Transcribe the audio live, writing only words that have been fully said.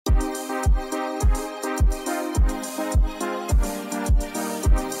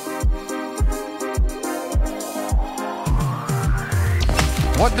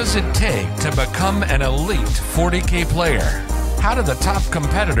What does it take to become an elite 40K player? How do the top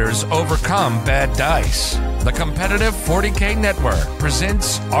competitors overcome bad dice? The Competitive 40K Network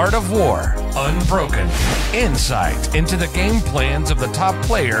presents Art of War, Unbroken. Insight into the game plans of the top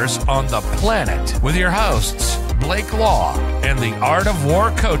players on the planet with your hosts, Blake Law and the Art of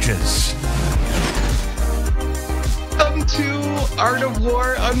War coaches. Welcome to Art of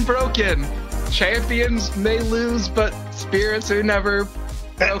War, Unbroken. Champions may lose, but spirits are never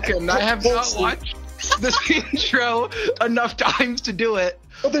broken. I have not watched this intro enough times to do it.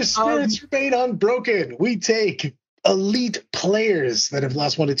 Well, their spirits remain unbroken. We take elite players that have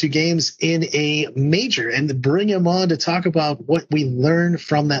lost 1 to 2 games in a major and bring them on to talk about what we learned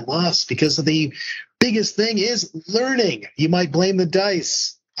from that loss, because the biggest thing is learning. You might blame the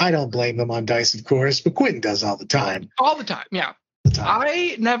dice. I don't blame them on dice, of course, but Quinton does all the time. All the time, yeah.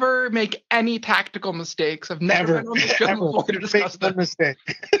 I never make any tactical mistakes. I've never been on the show before to discuss that mistake.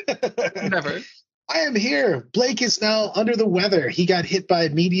 Never. I am here. Blake is now under the weather. He got hit by a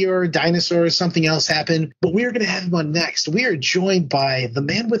meteor, dinosaur, something else happened. But we are going to have him on next. We are joined by the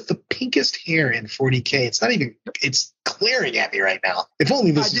man with the pinkest hair in 40K. It's glaring at me right now. If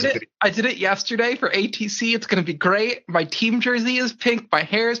only this is a video. I did it yesterday for ATC. It's going to be great. My team jersey is pink. My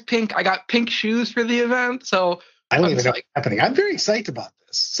hair is pink. I got pink shoes for the event. So I don't even know what's happening. I'm very excited about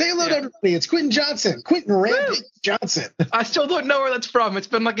this. Say hello to everybody. It's Quinton Johnson. Quinton Rampage Johnson. I still don't know where that's from. It's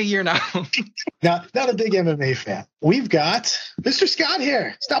been like a year now. Not a big MMA fan. We've got Mr. Scott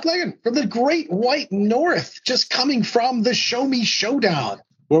here. Scott Blegen from the Great White North, just coming from the Show Me Showdown,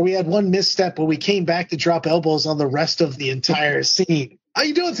 where we had one misstep, but we came back to drop elbows on the rest of the entire scene. How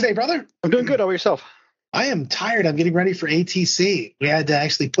you doing today, brother? I'm doing good. How about yourself? I am tired. I'm getting ready for ATC. We had to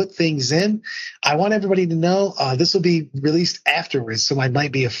actually put things in. I want everybody to know this will be released afterwards, so I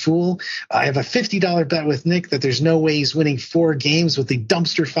might be a fool. I have a $50 bet with Nick that there's no way he's winning 4 games with the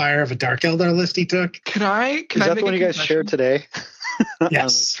dumpster fire of a Dark Eldar list he took. Is that the one you guys shared today? Yes. On the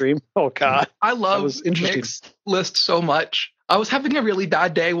stream? Oh, God. I love Nick's list so much. I was having a really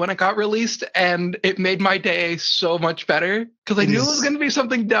bad day when it got released, and it made my day so much better because I knew it was going to be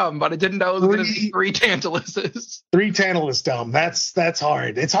something dumb, but I didn't know it was going to be 3 Tantaluses. 3 Tantalus dumb. That's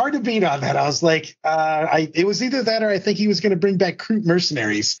hard. It's hard to beat on that. I was like, it was either that or I think he was going to bring back Crute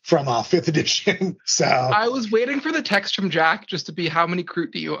Mercenaries from 5th edition. So I was waiting for the text from Jack just to be, how many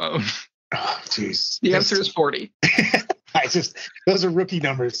Crute do you own? Oh, jeez. The answer is 40. Those are rookie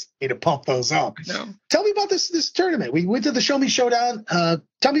numbers. Need to pump those up. No. Tell me about this tournament. We went to the Show Me Showdown.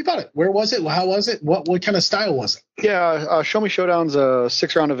 Tell me about it. Where was it? How was it? What kind of style was it? Yeah, Show Me Showdown's a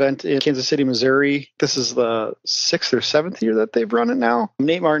 6-round event in Kansas City, Missouri. This is the 6th or 7th year that they've run it now.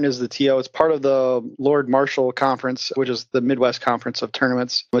 Nate Martin is the TO. It's part of the Lord Marshall Conference, which is the Midwest Conference of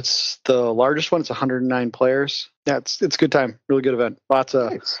tournaments. It's the largest one. It's 109 players. Yeah, it's a good time. Really good event. Lots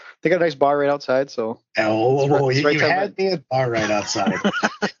of. Nice. They got a nice bar right outside. So. You had me at bar right outside.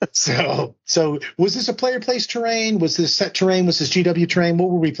 So was this a player place terrain? Was this set terrain? Was this GW terrain? What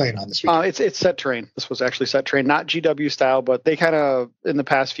were we playing on this weekend? It's set terrain. This was actually set terrain, not GW style, but they kind of, in the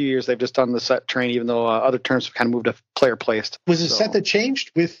past few years, they've just done the set terrain, even though other terms have kind of moved to player placed. Was it set that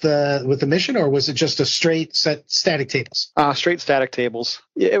changed with the mission, or was it just a straight set static tables? Straight static tables.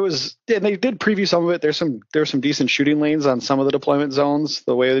 It was, and they did preview some of it. There's some decent shooting lanes on some of the deployment zones,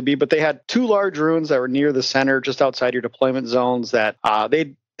 the way they'd be, but they had 2 large ruins that were near the center, just outside your deployment zones, that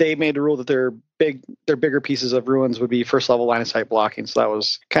they made a rule that their bigger pieces of ruins would be first level line of sight blocking. So that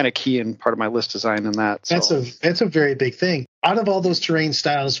was kind of key in part of my list design in that. So. That's a very big thing. Out of all those terrain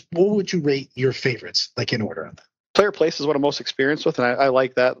styles, what would you rate your favorites, like in order on that? Player place is what I'm most experienced with, and I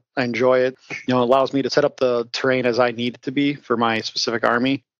like that. I enjoy it. It allows me to set up the terrain as I need it to be for my specific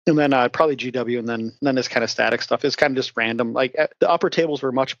army. And then probably GW, and then this kind of static stuff is kind of just random. Like the upper tables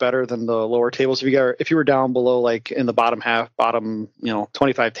were much better than the lower tables. If you were down below, like in the bottom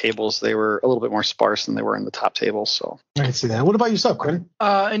 25 tables, they were a little bit more sparse than they were in the top tables. So I can see that. What about yourself, Quinton?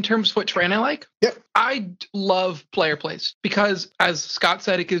 In terms of what terrain I like? Yep. I love player place because, as Scott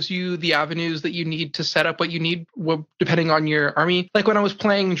said, it gives you the avenues that you need to set up what you need depending on your army. Like when I was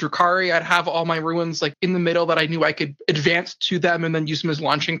playing Drukhari, I'd have all my ruins like in the middle that I knew I could advance to them and then use them as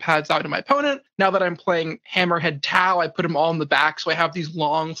launching pads out to my opponent. Now that I'm playing Hammerhead Tau, I put them all in the back, so I have these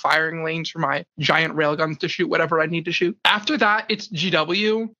long firing lanes for my giant railguns to shoot whatever I need to shoot. After that, it's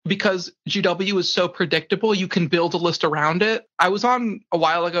GW, because GW is so predictable. You can build a list around it. I was on a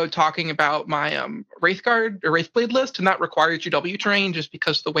while ago talking about my Wraithguard or Wraithblade list, and that requires GW terrain just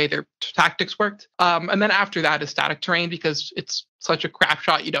because of the way their tactics worked. And then after that is static terrain because it's such a crap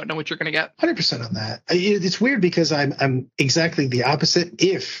shot. You don't know what you're going to get. 100% on that. It's weird because I'm exactly the opposite.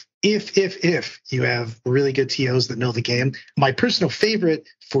 If you have really good TOs that know the game, my personal favorite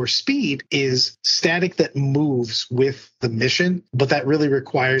for speed is static that moves with the mission, but that really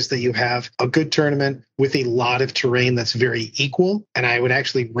requires that you have a good tournament with a lot of terrain that's very equal. And I would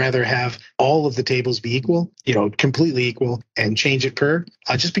actually rather have all of the tables be equal, completely equal, and change it per,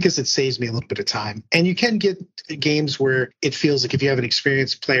 just because it saves me a little bit of time. And you can get games where it feels like if you have an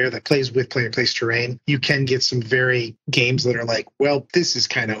experienced player that plays with player-placed terrain, you can get some very games that are like, well, this is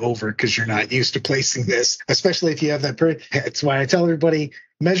kind of over because you're not used to placing this, especially if you have that. That's why I tell everybody,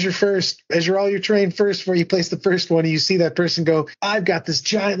 measure first, measure all your terrain first before you place the first one. And you see that person go, I've got this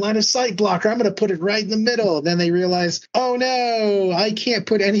giant line of sight blocker. I'm going to put it right in the middle. And then they realize, oh no, I can't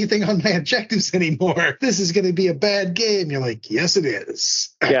put anything on my objectives anymore. This is going to be a bad game. You're like, yes, it is.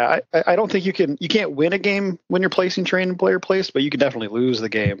 Yeah, I don't think you can't win a game when you're placing terrain in player place, but you can definitely lose the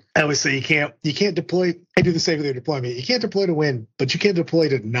game. I always say you can't deploy. I do the same with their deployment. You can't deploy to win, but you can deploy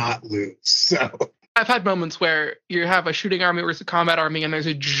to not lose. So I've had moments where you have a shooting army versus a combat army, and there's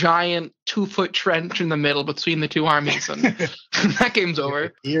a giant 2-foot trench in the middle between the two armies, and that game's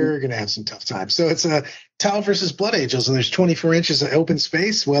over. You're going to have some tough times. So it's a Tau versus Blood Angels, and there's 24 inches of open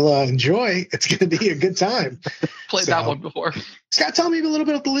space. Well, enjoy. It's going to be a good time. Played that one before. Scott, tell me a little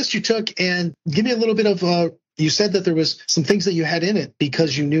bit of the list you took, and give me a little bit of you said that there was some things that you had in it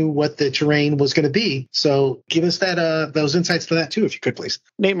because you knew what the terrain was going to be. So give us that those insights to that too, if you could, please.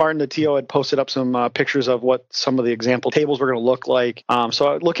 Nate Martin, the TO, had posted up some pictures of what some of the example tables were going to look like.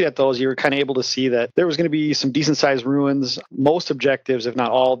 So looking at those, you were kind of able to see that there was going to be some decent sized ruins, most objectives, if not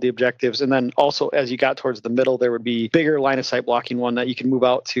all of the objectives. And then also as you got towards the middle, there would be bigger line of sight blocking one that you can move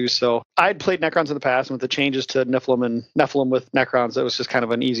out to. So I'd played Necrons in the past, and with the changes to Nephilim and Nephilim with Necrons, it was just kind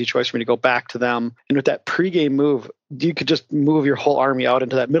of an easy choice for me to go back to them. And with that pregame move, you could just move your whole army out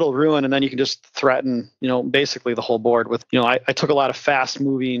into that middle ruin, and then you can just threaten, basically the whole board with, I took a lot of fast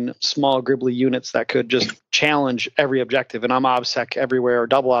moving, small gribbly units that could just challenge every objective. And I'm OBSEC everywhere, or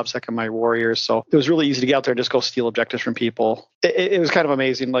double OBSEC in my warriors. So it was really easy to get out there and just go steal objectives from people. It was kind of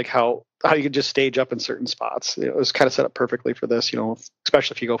amazing, like how you could just stage up in certain spots. It was kind of set up perfectly for this,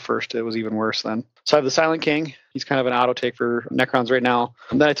 especially if you go first. It was even worse then. So I have the Silent King. He's kind of an auto take for Necrons right now.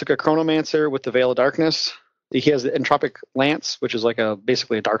 And then I took a Chronomancer with the Veil of Darkness. He has the Entropic Lance, which is like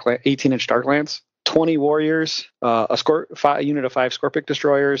basically a 18-inch Dark Lance. 20 warriors, a unit of 5 Scorpic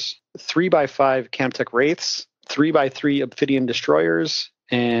destroyers, 3x5 Canoptech Wraiths, 3x3 Ophidian destroyers,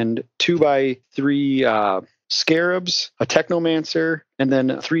 and 2x3 Scarabs, a Technomancer, and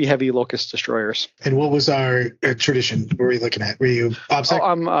then 3 heavy Locust destroyers. And what was our tradition? What were we looking at? Were you OBSEC? Oh,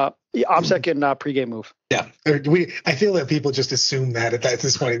 I'm OBSEC and pregame move. Yeah, I feel that people just assume that at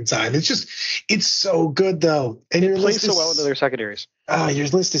this point in time. It's so good though, and your plays so well into their secondaries. Your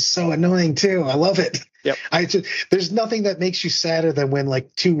list is so annoying too. I love it. Yep. There's nothing that makes you sadder than when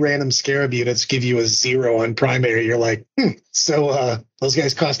like 2 random Scarab units give you a 0 on primary. You're like, so those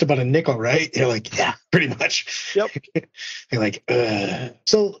guys cost about a nickel, right? You're like, yeah, pretty much. Yep. You're like,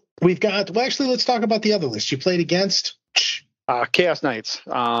 So we've got. Well, actually, let's talk about the other list you played against. Chaos Knights.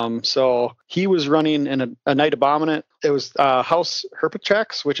 So he was running in a Knight Abominant. It was House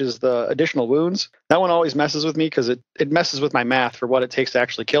Herpetrax, which is the additional wounds. That one always messes with me because it messes with my math for what it takes to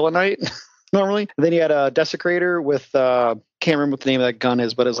actually kill a knight normally. And then he had a Desecrator with can't remember what the name of that gun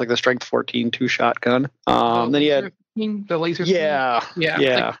is, but it's like the Strength 14 2-shot gun. Then he had the laser. Yeah.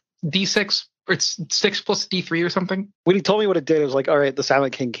 Like D6. It's 6 plus D3 or something. When he told me what it did, it was like, all right, the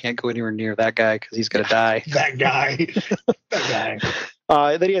Silent King can't go anywhere near that guy because he's going to die. That guy.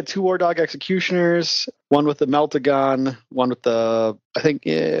 Then he had 2 War Dog Executioners, one with the Meltagun, one with the, I think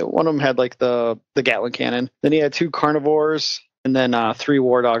one of them had like the Gatling Cannon. Then he had 2 Carnivores, and then 3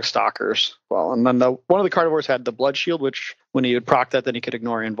 War Dog Stalkers. Well, and then one of the Carnivores had the Blood Shield, which when he would proc that, then he could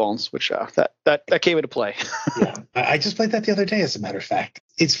ignore invulns, which that came into play. Yeah, I just played that the other day, as a matter of fact.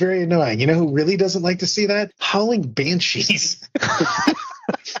 It's very annoying. You know who really doesn't like to see that? Howling Banshees.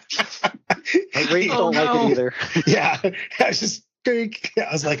 Don't like it either. Yeah,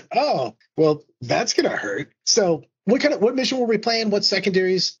 I was like, oh, well, that's gonna hurt. So what mission were we playing? What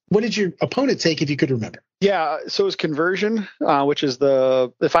secondaries? What did your opponent take, if you could remember? Yeah, so it was Conversion, which is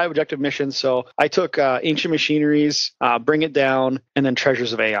the 5 objective missions. So I took Ancient Machineries, Bring It Down, and then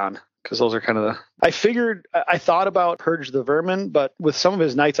Treasures of Aeon, because those are kind of I thought about Purge the Vermin, but with some of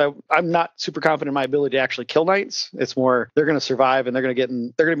his knights, I'm not super confident in my ability to actually kill knights. It's more they're going to survive, and they're going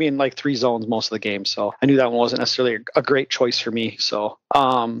to be in like 3 zones most of the game. So I knew that one wasn't necessarily a great choice for me. So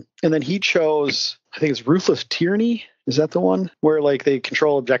and then he chose I think it's Ruthless Tyranny. Is that the one where like they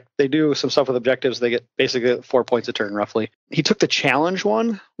control they do some stuff with objectives. They get basically 4 points a turn roughly. He took the challenge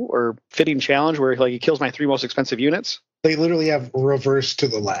one, or fitting challenge, where like he kills my 3 most expensive units. They literally have reverse to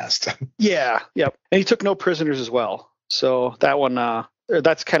the last. Yeah, yep. And he took no prisoners as well. So that one,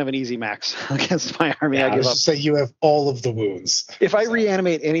 that's kind of an easy max against my army. Yeah, I give up. Say you have all of the wounds. If I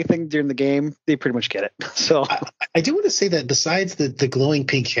reanimate anything during the game, they pretty much get it. So I do want to say that besides the glowing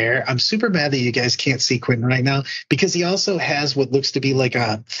pink hair, I'm super mad that you guys can't see Quinton right now, because he also has what looks to be like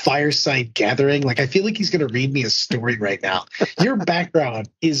a fireside gathering. Like, I feel like he's going to read me a story right now. Your background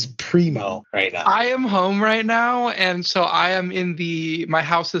is primo right now. I am home right now, and so I am in my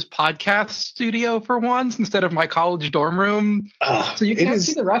house's podcast studio for once instead of my college dorm room. So you can't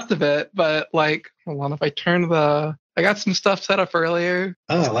see the rest of it, but like, hold on, if I turn I got some stuff set up earlier.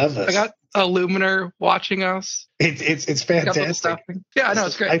 Oh, I love this. I got a Luminar watching us. It's fantastic. Yeah, I know,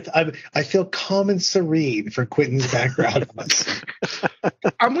 it's great. I feel calm and serene for Quinton's background.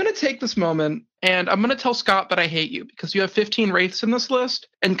 I'm going to take this moment and I'm going to tell Scott that I hate you, because you have 15 Wraiths in this list,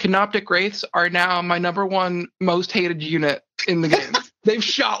 and Canoptic Wraiths are now my #1 most hated unit in the game. They've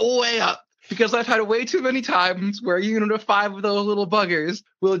shot way up, because I've had way too many times where a unit of 5 of those little buggers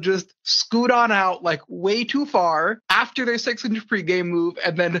will just scoot on out like way too far after their 6-inch pregame move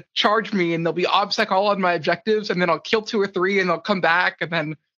and then charge me, and they'll be obsec all on my objectives, and then I'll kill 2 or 3 and they'll come back, and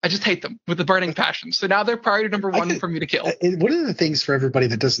then I just hate them with a burning passion. So now they're priority #1 for me to kill. One of the things for everybody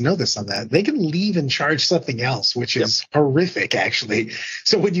that doesn't know this on that, they can leave and charge something else, which is horrific, actually.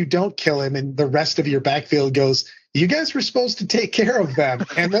 So when you don't kill him and the rest of your backfield goes, you guys were supposed to take care of them,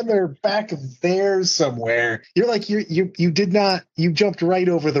 and then they're back there somewhere. You're like, you jumped right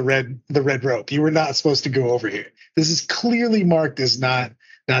over the red rope. You were not supposed to go over here. This is clearly marked as not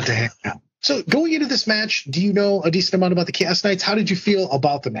to hang out. So going into this match, do you know a decent amount about the Chaos Knights? How did you feel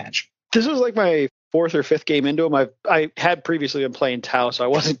about the match? This was like my 4th or 5th game into them. I had previously been playing Tau, so I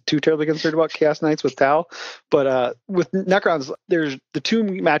wasn't too terribly concerned about Chaos Knights with Tau. But with Necrons, there's the 2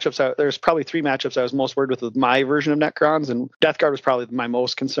 matchups. There's probably 3 matchups I was most worried with my version of Necrons, and Death Guard was probably my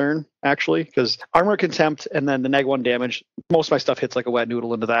most concern, actually, because Armor Contempt and then the neg-1 damage, most of my stuff hits like a wet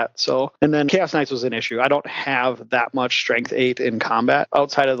noodle into that. So, and then Chaos Knights was an issue. I don't have that much Strength 8 in combat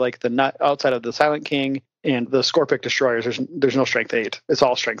outside of the Silent King and the Scorpic Destroyers. There's no Strength 8. It's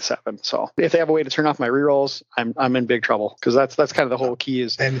all Strength 7. So if they have a way to turn off my rerolls, I'm in big trouble, because that's kind of the whole key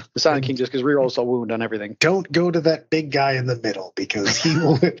is the Silent King, just because rerolls will wound on everything. Don't go to that big guy in the middle, because he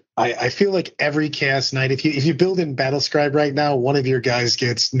will. I feel like every Chaos Knight, if you build in Battlescribe right now, one of your guys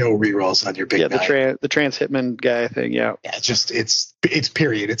gets no rerolls on your big guy. Yeah, the trans hitman guy thing. Yeah, it's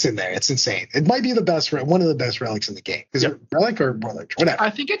period. It's in there. It's insane. It might be one of the best relics in the game. Is it relic or warlord? Whatever. I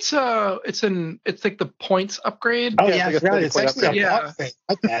think it's like the points upgrade. Oh yeah, it's actually a upgrade. thing.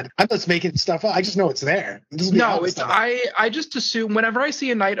 My bad. I'm just making stuff up. I just know it's there. I just assume whenever I see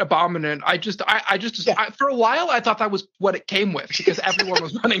a Knight Abominant, for a while I thought that was what it came with, because everyone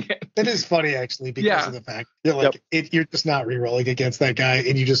was running it. That is funny, actually, because of the fact you're you're just not rerolling against that guy,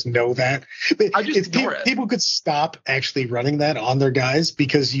 and you just know that. I just ignore it. People could stop actually running that on their guys,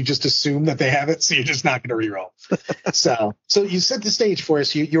 because you just assume that they have it, so you're just not going to reroll. So you set the stage for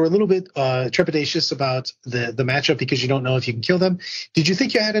us. You're a little bit trepidatious about the matchup, because you don't know if you can kill them. Did you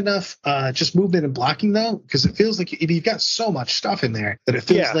think you had enough just movement and blocking, though? Because it feels like you've got so much stuff in there that it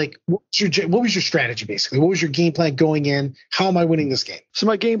feels like, what was your strategy, basically? What was your game plan going in? How am I winning this game? So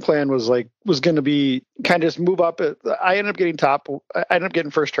my game plan was going to be kind of just move up. I ended up getting top. I ended up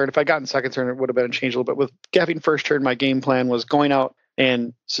getting first turn. If I got in second turn, it would have been changed a little bit. With having first turn, my game plan was going out,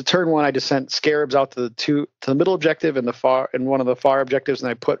 and so turn 1, I just sent Scarabs out to the middle objective and one of the far objectives, and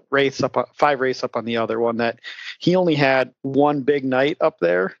I put 5 Wraiths up on the other one. That he only had 1 big Knight up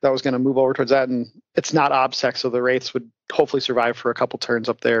there that was going to move over towards that, and it's not obsec, so the Wraiths would hopefully survive for a couple turns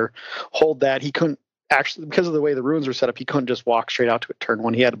up there. Hold that. He couldn't. Actually, because of the way the runes were set up, he couldn't just walk straight out to it turn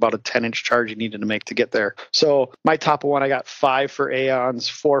 1. He had about a 10-inch charge he needed to make to get there. So my top 1, I got 5 for Aeons,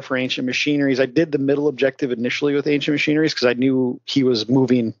 4 for Ancient Machineries. I did the middle objective initially with Ancient Machineries, because I knew he was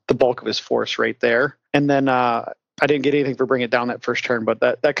moving the bulk of his force right there. And then I didn't get anything for bringing it down that first turn, but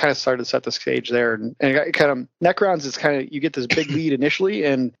that kind of started to set the stage there. And it kind of, Necrons is kind of, you get this big lead initially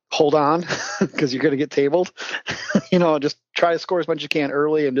and hold on, because you're going to get tabled. Just try to score as much as you can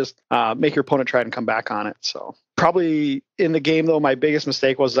early, and just make your opponent try and come back on it. So probably in the game, though, my biggest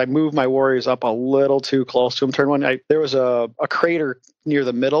mistake was I moved my warriors up a little too close to him. Turn 1, there was a crater near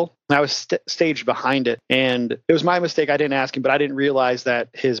the middle, and I was staged behind it. And it was my mistake. I didn't ask him, but I didn't realize that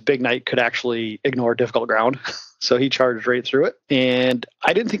his big Knight could actually ignore difficult ground. So he charged right through it. And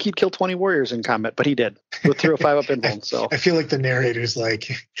I didn't think he'd kill 20 warriors in combat, but he did. threw a 5-up invuln. So I feel like the narrator's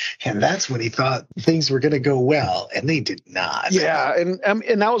like, and that's when he thought things were going to go well, and they did not. Yeah, and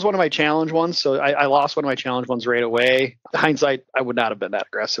that was one of my challenge ones. So I lost one of my challenge ones right away. Hindsight, I would not have been that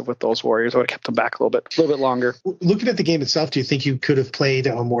aggressive with those warriors. I would have kept them back a little bit longer. Looking at the game itself, do you think you could have played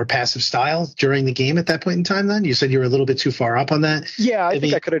a more passive style during the game at that point in time? Then you said you were a little bit too far up on that. Yeah, I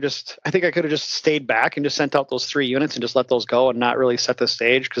think I could have just stayed back and just sent out those 3 units and just let those go and not really set the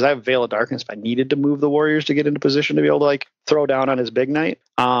stage, because I have Veil of Darkness if I needed to move the warriors to get into position to be able to like throw down on his big knight.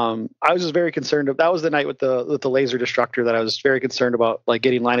 I was just very concerned. That was the night with the laser destructor that I was very concerned about, like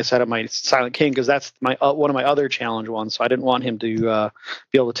getting line of sight of my Silent King, because that's my one of my other challenge ones. So I didn't want him to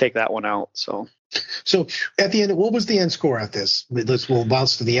be able to take that one out. So at the end, what was the end score at this? We'll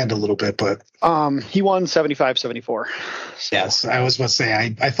bounce to the end a little bit, but he won 75-74. So. Yes, I was about to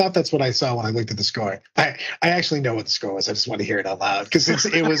say I thought that's what I saw when I looked at the score. I actually know what the score was. I just want to hear it out loud because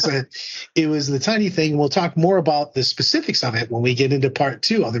it was the tiny thing. We'll talk more about the specifics of it when we get into part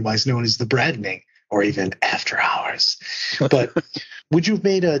 2, otherwise known as the Braddening or even After Hours. But would you have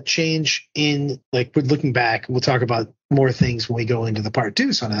made a change in, like, looking back, we'll talk about more things when we go into the part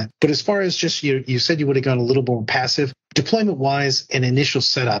 2s on that. But as far as just, you said you would have gone a little more passive. Deployment-wise and initial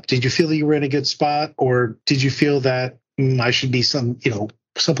setup, did you feel that you were in a good spot, or did you feel that I should be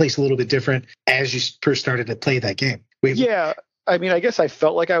someplace a little bit different as you first started to play that game? Yeah. I mean, I guess I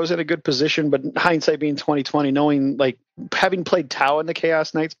felt like I was in a good position, but hindsight being 2020, knowing, like, having played Tau in the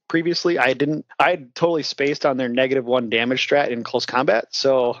Chaos Knights previously, I had totally spaced on their -1 damage strat in close combat.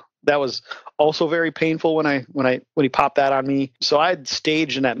 So that was also very painful when he popped that on me. So I had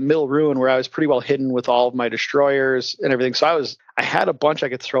staged in that middle ruin where I was pretty well hidden with all of my destroyers and everything. So I had a bunch I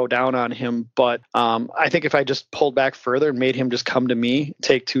could throw down on him, but I think if I just pulled back further and made him just come to me,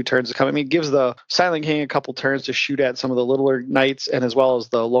 take 2 turns to come at me, gives the Silent King a couple turns to shoot at some of the littler knights and as well as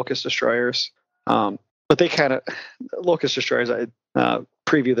the Locust Destroyers. But they kind of Locust Destroyers,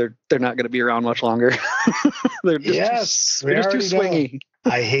 preview, they're not going to be around much longer. they're just too swingy.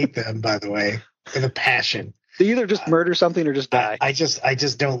 I hate them, by the way, with a passion. They either just murder something or just die. I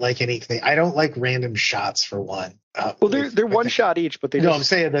just don't like anything. I don't like random shots, for one. Well, they're one shot each, but they. No, I'm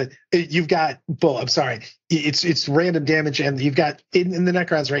saying that you've got. Well, I'm sorry. It's random damage, and you've got in the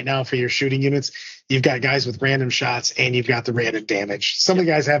Necrons right now for your shooting units. You've got guys with random shots, and you've got the random damage. Some of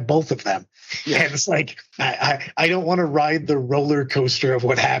the guys have both of them, and it's like I don't want to ride the roller coaster of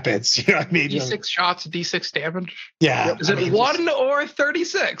what happens. You know what I mean? D6 shots, D6 damage. Yeah. Is it 1 or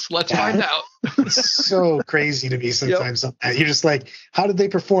 36? Let's find out. It's so crazy to me sometimes. Yep. You're just like, how did they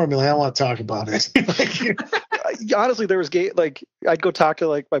perform? Like, I don't want to talk about it. Honestly, there was I'd go talk to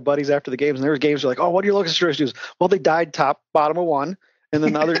like my buddies after the games, and there was games where like, oh, what do your Locust Destroyers do? Well, they died bottom of 1, and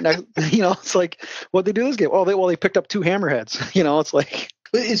then the other next, it's like, what'd they do this game? Oh, they picked up 2 hammerheads. It's like,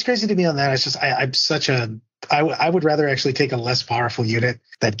 it's crazy to me on that. It's just I'm such a I would rather actually take a less powerful unit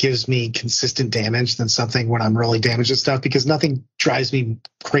that gives me consistent damage than something when I'm rolling damage and stuff, because nothing drives me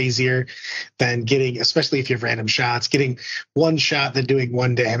crazier than getting, especially if you have random shots, getting 1 shot then doing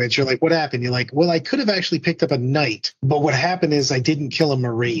 1 damage. You're like, what happened? You're like, well, I could have actually picked up a knight, but what happened is I didn't kill a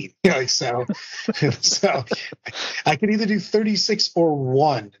marine. So I could either do 36 or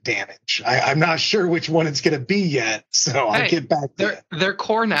 1 damage. I'm not sure which one it's going to be yet, so I'll get back to they're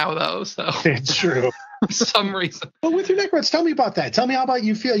core now, though, so it's true. For some reason. But with your Necrons, tell me about that. Tell me how about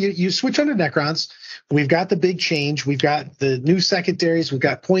you feel. You switch under Necrons. We've got the big change. We've got the new secondaries. We've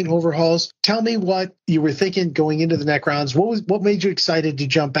got point overhauls. Tell me what you were thinking going into the Necrons. What made you excited to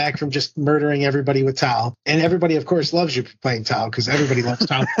jump back from just murdering everybody with Tau? And everybody, of course, loves you playing Tau because everybody loves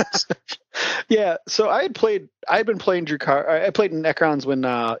Tau. Yeah, so I had been playing Drukhari. I played in Necrons when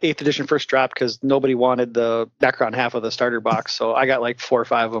 8th edition first dropped because nobody wanted the Necron half of the starter box. So I got like 4 or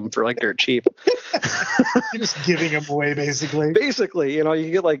 5 of them for like dirt cheap. You're just giving them away, basically. Basically,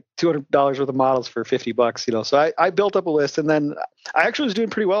 you get like $200 worth of models for $50. So I built up a list, and then I actually was doing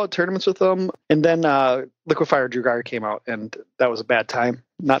pretty well at tournaments with them. And then Liquefire Drukhari came out, and that was a bad time.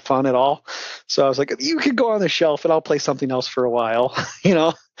 Not fun at all. So I was like, you could go on the shelf, and I'll play something else for a while.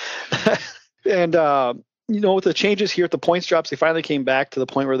 And with the changes here at the points drops, they finally came back to the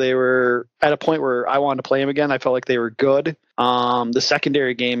point where they were at a point where I wanted to play them again. I felt like they were good. The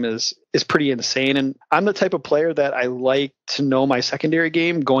secondary game is pretty insane, and I'm the type of player that I like to know my secondary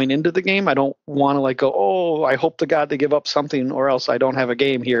game going into the game. I don't want to go, oh, I hope to God they give up something or else I don't have a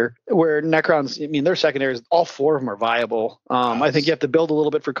game here. Where Necrons, their secondaries, all 4 of them are viable. I think you have to build a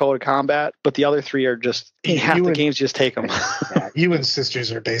little bit for code of combat, but the other 3 are just half the games just take them. Yeah, you and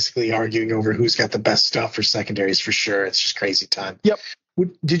sisters are basically arguing over who's got the best stuff for secondaries for sure. It's just crazy time. Yep.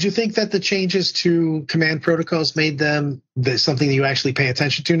 Did you think that the changes to command protocols made them there's something that you actually pay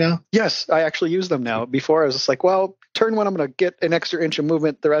attention to now? Yes, I actually use them now. Before I was just like, well, turn one, I'm going to get an extra inch of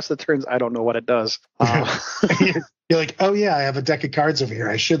movement. The rest of the turns, I don't know what it does. You're like, oh yeah, I have a deck of cards over here.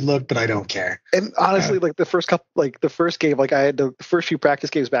 I should look, but I don't care. And honestly, like the first game, like I had the first few practice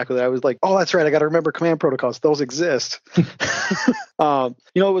games back with it, I was like, oh, that's right, I got to remember command protocols. Those exist.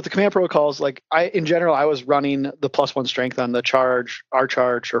 With the command protocols, like in general, I was running the +1 strength on the charge, our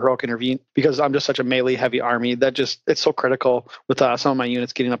charge, or heroic intervene because I'm just such a melee heavy army that it's so critical with some of my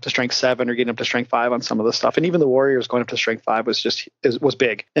units getting up to strength 7 or getting up to strength 5 on some of the stuff, and even the warriors going up to strength 5 was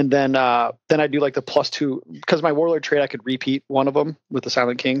big. And then I do like the +2 because my warlord trait I could repeat one of them with the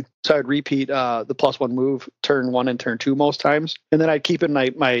Silent King, so I would repeat the +1 move turn 1 and turn 2 most times, and then I'd keep in my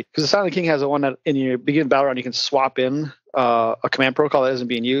because the Silent King has a one that in your beginning battle round you can swap in a command protocol that isn't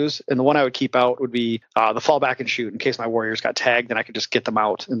being used, and the one I would keep out would be the fall back and shoot in case my warriors got tagged, then I could just get them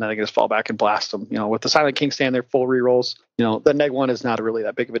out and then I could just fall back and blast them. With the Silent King stand there full rerolls, the neg one is not really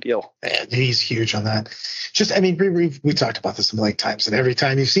that big of a deal. Man, he's huge on that. We talked about this a million times, and every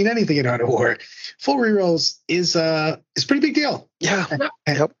time you've seen anything in Art of War, full rerolls is a pretty big deal. Yeah,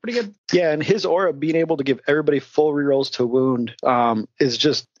 yep. Pretty good. Yeah, and his aura being able to give everybody full rerolls to wound is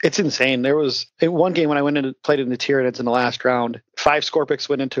just, it's insane. There was in one game when I went in and played in the Tyranids in the last round, 5 Scorpix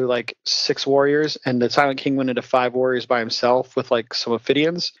went into like 6 warriors, and the Silent King went into 5 warriors by himself with like some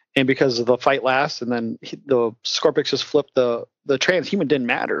Ophidians. And because of the fight lasts, and then the Scorpix just flipped the transhuman didn't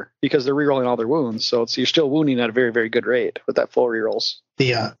matter because they're rerolling all their wounds. So you're still wounding at a very, very good rate with that full rerolls.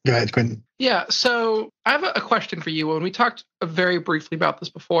 Yeah, go ahead, Quinton. Yeah, so I have a question for you. When we talked very briefly about this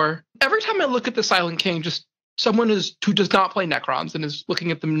before, every time I look at the Silent King, just someone who does not play Necrons and is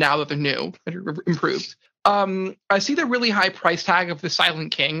looking at them now that they're new and improved, I see the really high price tag of the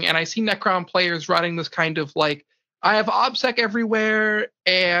Silent King, and I see Necron players running this kind of like, I have OBSEC everywhere,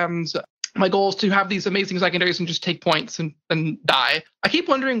 and my goal is to have these amazing secondaries and just take points and die. I keep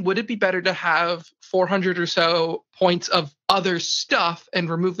wondering, would it be better to have 400 or so points of other stuff and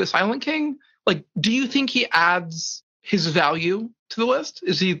remove the Silent King? Like, do you think he adds his value to the list?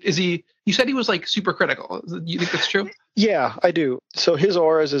 Is he? You said he was like super critical. Do you think that's true? Yeah, I do. So his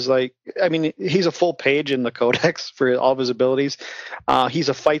auras is like, he's a full page in the Codex for all of his abilities. He's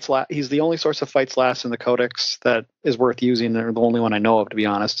the only source of fights last in the Codex that is worth using, or the only one I know of, to be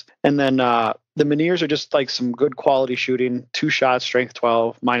honest. And then the Mineers are just like some good quality shooting, 2 shots, strength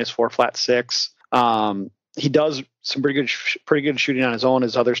 12, -4, flat 6. He does some pretty good shooting on his own.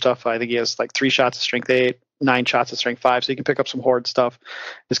 His other stuff, I think he has like 3 shots of strength 8, 9 shots of strength 5, so you can pick up some horde stuff.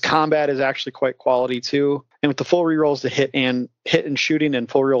 His combat is actually quite quality too. And with the full rerolls to hit and shooting and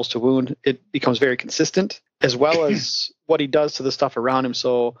full rerolls to wound, it becomes very consistent, as well as what he does to the stuff around him.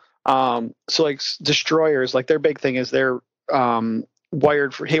 So like destroyers, like their big thing is they're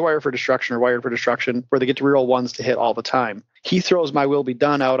wired for destruction, where they get to reroll 1s to hit all the time. He throws My Will Be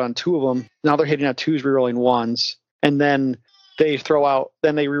Done out on 2 of them. Now they're hitting on 2s, rerolling 1s, and then they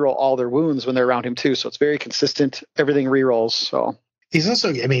reroll all their wounds when they're around him too. So it's very consistent. Everything rerolls. So he's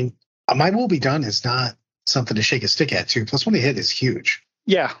also, My Will Be Done is not something to shake a stick at too. +1 to hit is huge.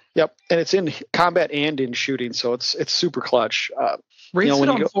 Yeah, yep, and it's in combat and in shooting, so it's super clutch. Rates it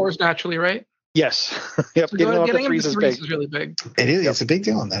on 4s naturally, right? Yes. Yep. So getting him to 3s is really big. It is. Yep. It's a big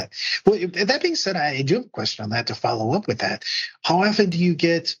deal on that. Well, that being said, I do have a question on that to follow up with that. How often do you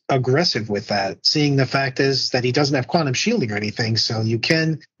get aggressive with that? Seeing the fact is that he doesn't have quantum shielding or anything, so you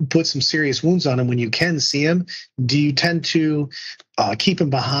can put some serious wounds on him when you can see him. Do you tend to keep him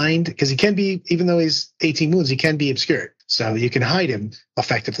behind? Because he can be, even though he's 18 wounds, he can be obscured. So you can hide him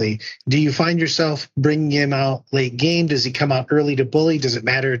effectively. Do you find yourself bringing him out late game? Does he come out early to bully? Does it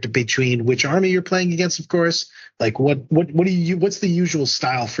matter between which army you're playing against, of course? Like what's the usual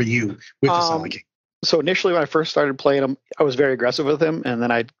style for you with the Silent King? So initially when I first started playing him, I was very aggressive with him, and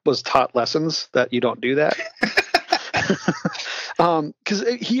then I was taught lessons that you don't do that. Because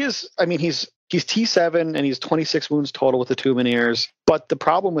he's T7 and he's 26 wounds total with the 2 Mineers. But the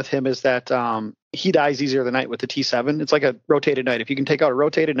problem with him is that he dies easier than Knight with the T7. It's like a rotated Knight. If you can take out a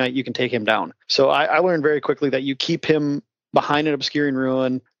rotated Knight, you can take him down. So I learned very quickly that you keep him behind an Obscuring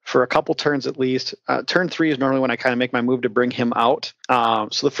Ruin for a couple turns at least. Turn 3 is normally when I kind of make my move to bring him out. So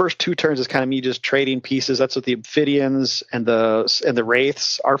the first 2 turns is kind of me just trading pieces. That's what the Amphibians and the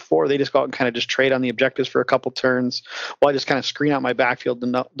Wraiths are for. They just go out and kind of just trade on the objectives for a couple turns while I just kind of screen out my backfield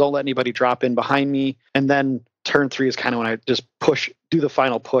and don't let anybody drop in behind me. And then turn 3 is kind of when I just do the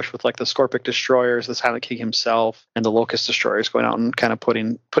final push with like the Scorpic Destroyers, the Silent King himself, and the Locust Destroyers going out and kind of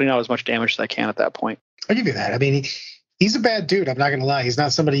putting out as much damage as I can at that point. I'll give you that. He's a bad dude. I'm not going to lie. He's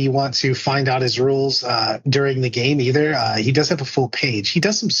not somebody you want to find out his rules during the game either. He does have a full page. He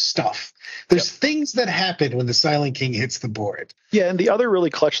does some stuff. There's things that happen when the Silent King hits the board. Yeah, and the other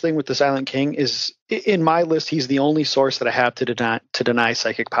really clutch thing with the Silent King is, in my list, he's the only source that I have to deny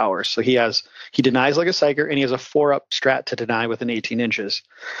psychic powers. So he denies like a psyker, and he has a 4-up strat to deny within 18 inches.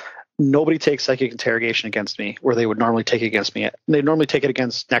 Nobody takes psychic interrogation against me, where they would normally take it against me. They normally take it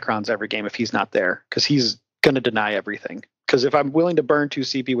against Necrons every game if he's not there, because he's going to deny everything. Because if I'm willing to burn 2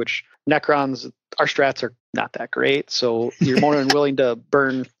 CP, which Necrons, our strats are not that great, so you're more than willing to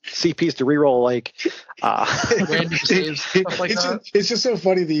burn CPs to reroll random saves, stuff like that. It's just so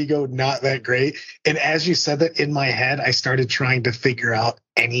funny that you go not that great. And as you said that, in my head, I started trying to figure out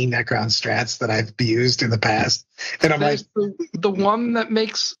any Necron strats that I've used in the past. And I'm There's the one that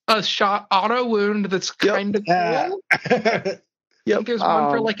makes a shot auto wound that's kind of cool. I think there's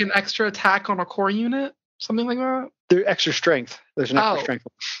one for like an extra attack on a core unit. Something like that. They're extra strength. There's an extra strength.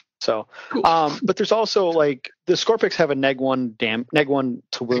 So, cool. But there's also like the Scorpix have a neg1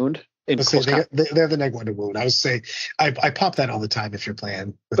 to wound. They have the neg1 to wound. I would say I pop that all the time if you're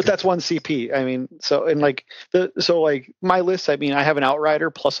playing. But that's 1 CP. I mean, my list. I mean, I have an Outrider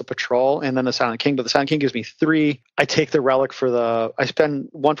plus a Patrol, and then the Silent King. But the Silent King gives me 3. I take the Relic I spend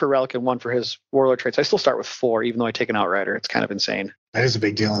 1 for Relic and 1 for his Warlord traits. I still start with 4, even though I take an Outrider. It's kind of insane. That is a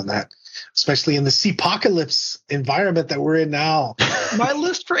big deal on that, especially in the C-apocalypse environment that we're in now. My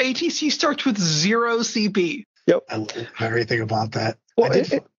list for ATC starts with 0 CP. Yep. I love everything about that. Well,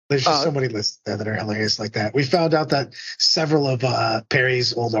 there's just so many lists there that are hilarious like that. We found out that several of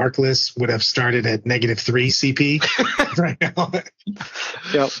Perry's old ARC lists would have started at -3 CP right now.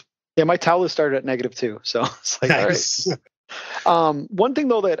 Yep. Yeah, my Tau list started at -2, so it's like, nice. All right. One thing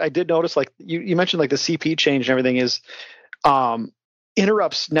though that I did notice, like you mentioned, like the CP change and everything is,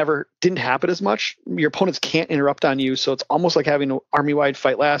 interrupts didn't happen as much. Your opponents can't interrupt on you, so it's almost like having an army-wide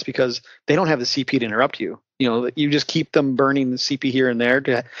fight last because they don't have the CP to interrupt you. You know, you just keep them burning the CP here and there.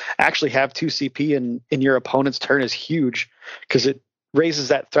 To actually have 2 CP in your opponent's turn is huge because it raises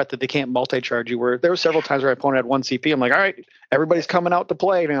that threat that they can't multi-charge you. Where there were several times where my opponent had 1 CP. I'm like, all right, everybody's coming out to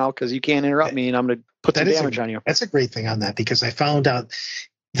play now because you can't interrupt me, and I'm going to put some damage on you. That's a great thing on that because I found out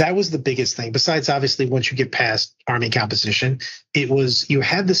that was the biggest thing. Besides, obviously, once you get past army composition, it was you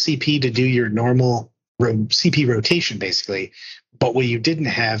had the CP to do your normal CP rotation, basically. But what you didn't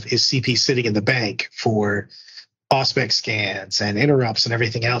have is CP sitting in the bank for Auspex scans and interrupts and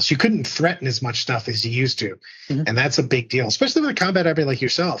everything else. You couldn't threaten as much stuff as you used to. Mm-hmm. And that's a big deal, especially with a combat army like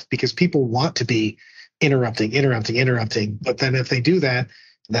yourself, because people want to be interrupting. But then if they do that,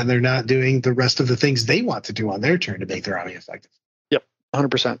 then they're not doing the rest of the things they want to do on their turn to make their army effective.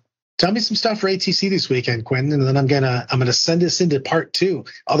 100%. Tell me some stuff for ATC this weekend, Quinton, and then I'm gonna send us into part 2,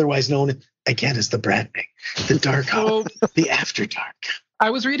 otherwise known again as the Bradney, the Dark Hole, the After Dark.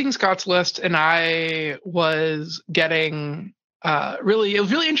 I was reading Scott's list and I was getting really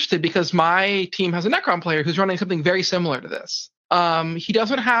interested because my team has a Necron player who's running something very similar to this. He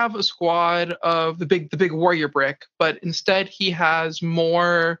doesn't have a squad of the big warrior brick, but instead he has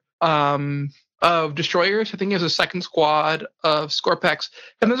more of destroyers. I think he has a second squad of Scorpex,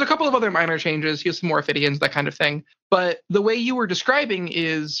 and there's a couple of other minor changes. He has some more Ophidians, that kind of thing. But the way you were describing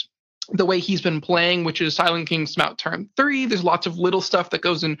is the way he's been playing, which is Silent King Smout turn 3. There's lots of little stuff that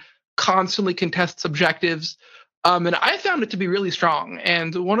goes and constantly contests objectives. And I found it to be really strong.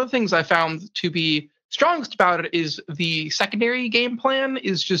 And one of the things I found to be strongest about it is the secondary game plan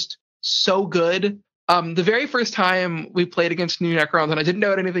is just so good. The very first time we played against New Necrons, and I didn't know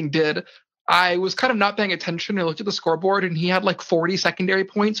what anything did, I was kind of not paying attention. I looked at the scoreboard, and he had like 40 secondary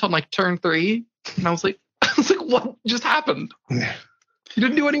points on like turn 3, and I was like, what just happened? He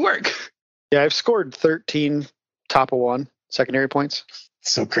didn't do any work. Yeah, I've scored 13 top of 1 secondary points.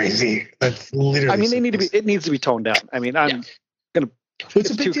 So crazy. That's literally. I mean, it needs to be toned down. I mean, I'm gonna. It's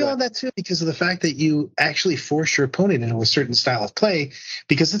a big deal on that too because of the fact that you actually force your opponent into a certain style of play,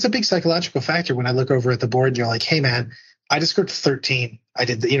 because it's a big psychological factor. When I look over at the board, and you're like, hey man, I just scored 13. I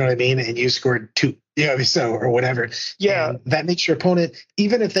did, you know what I mean? And you scored 2, or whatever. Yeah. And that makes your opponent,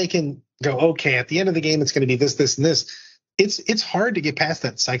 even if they can go, okay, at the end of the game, it's going to be this, this, and this. It's hard to get past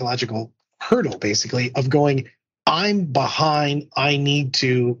that psychological hurdle, basically, of going, I'm behind. I need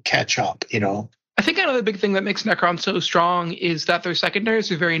to catch up, I think another big thing that makes Necron so strong is that their secondaries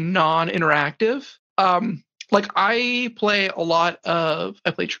are very non-interactive. Like I play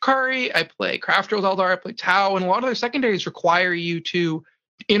Chikari, I play Crafter's Eldar, I play Tau, and a lot of their secondaries require you to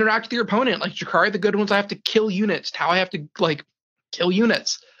interact with your opponent. Like Chikari, the good ones, I have to kill units. Tau, I have to kill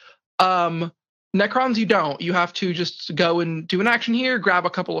units. Necrons, you don't. You have to just go and do an action here, grab a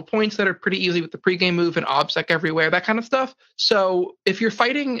couple of points that are pretty easy with the pregame move and obsec everywhere, that kind of stuff. So if you're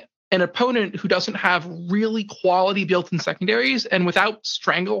fighting an opponent who doesn't have really quality built-in secondaries, and without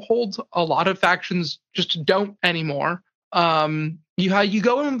strangleholds, a lot of factions just don't anymore. You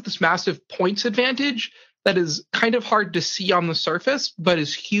go in with this massive points advantage that is kind of hard to see on the surface, but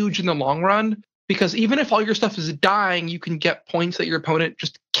is huge in the long run. Because even if all your stuff is dying, you can get points that your opponent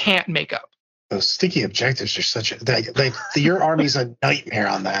just can't make up. Those sticky objectives are such a your army's a nightmare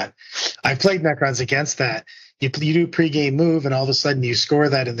on that. I've played Necrons against that. You do pregame move, and all of a sudden you score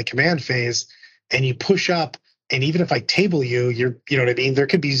that in the command phase, and you push up. And even if I table you, you know what I mean? There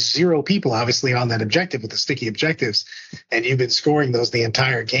could be 0 people obviously on that objective with the sticky objectives, and you've been scoring those the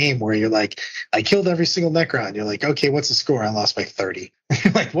entire game. Where you're like, I killed every single Necron. You're like, okay, what's the score? I lost by 30.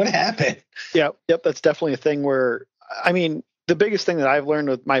 You're like, what happened? Yep. That's definitely a thing where, I mean, the biggest thing that I've learned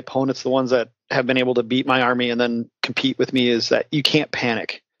with my opponents, the ones that have been able to beat my army and then compete with me, is that you can't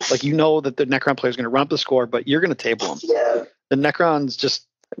panic. Like, you know that the Necron player is going to run up the score, but you're going to table them. Yeah. The Necrons just,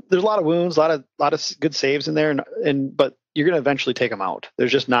 there's a lot of wounds, a lot of good saves in there, but you're going to eventually take them out.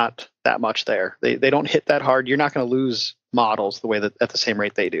 There's just not that much there. They don't hit that hard. You're not going to lose models the way that at the same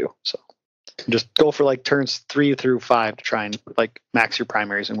rate they do. So just go for like turns 3 through 5 to try and like max your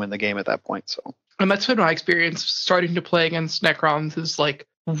primaries and win the game at that point. So. And that's been my experience starting to play against Necrons, is like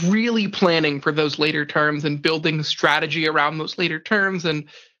really planning for those later turns and building strategy around those later turns, and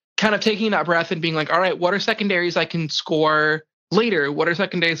kind of taking that breath and being like, all right, what are secondaries I can score later? What are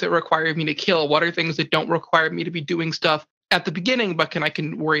secondaries that require me to kill? What are things that don't require me to be doing stuff at the beginning, but I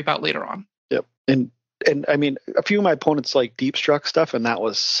can worry about later on? Yep. And I mean, a few of my opponents like deep struck stuff, and that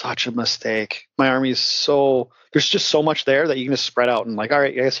was such a mistake. My army is there's just so much there that you can just spread out and like, all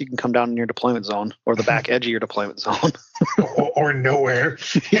right, I guess you can come down in your deployment zone or the back edge of your deployment zone. or nowhere.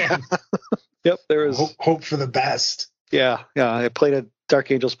 Yeah. Yep. There was hope for the best. Yeah. I played a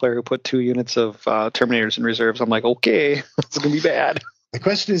Dark Angels player who put 2 units of Terminators in reserves. I'm like, okay, it's going to be bad. The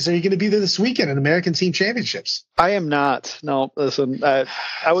question is, are you going to be there this weekend at American Team Championships? I am not. No, listen, I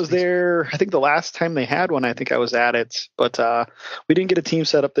was there, I think the last time they had one, I think I was at it, but we didn't get a team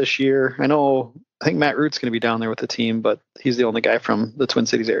set up this year. I think Matt Root's going to be down there with the team, but he's the only guy from the Twin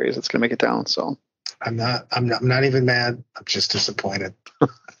Cities areas that's going to make it down. So I'm not even mad. I'm just disappointed.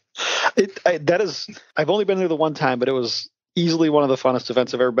 I've only been there the one time, but it was easily one of the funnest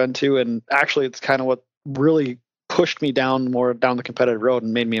events I've ever been to. And actually it's kind of what really pushed me down the competitive road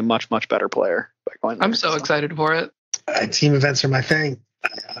and made me a much, much better player by going there. I'm so excited for it. Team events are my thing.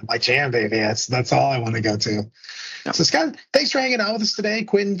 My jam, baby. That's all I want to go to. Yep. So Scott, thanks for hanging out with us today.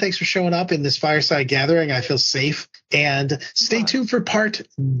 Quinton, thanks for showing up in this fireside gathering. I feel safe. And stay tuned for part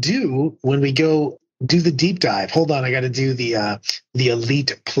 2 when we go do the deep dive. Hold on, I got to do the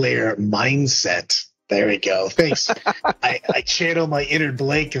elite player mindset. There we go. Thanks. I channel my inner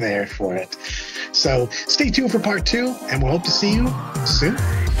Blake there for it. So stay tuned for part 2, and we'll hope to see you soon.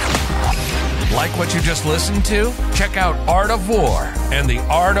 Like what you just listened to? Check out Art of War and the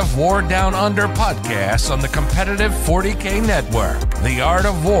Art of War Down Under podcasts on the competitive 40K network,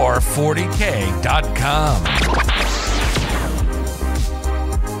 theartofwar40k.com.